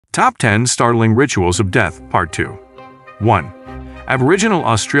Top 10 Startling Rituals of Death, Part 2. 1. Aboriginal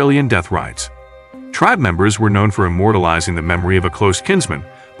Australian Death Rites. Tribe members were known for immortalizing the memory of a close kinsman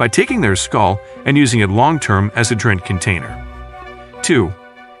by taking their skull and using it long-term as a drink container. 2.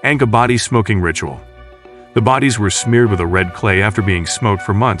 Anga Body Smoking Ritual. The bodies were smeared with a red clay after being smoked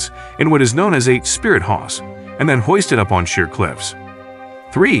for months in what is known as a spirit house, and then hoisted up on sheer cliffs.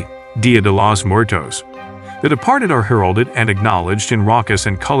 3. Dia de los Muertos. The departed are heralded and acknowledged in raucous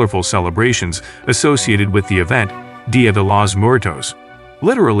and colorful celebrations associated with the event, Dia de los Muertos,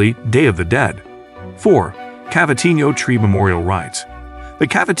 literally Day of the Dead. 4. Caviteño Tree Memorial Rites. The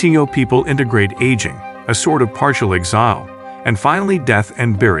Caviteño people integrate aging, a sort of partial exile, and finally death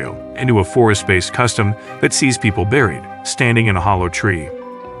and burial into a forest-based custom that sees people buried, standing in a hollow tree.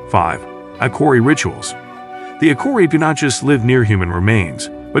 5. Aghori Rituals. The Aghori do not just live near human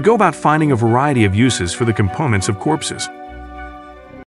remains, but go about finding a variety of uses for the components of corpses.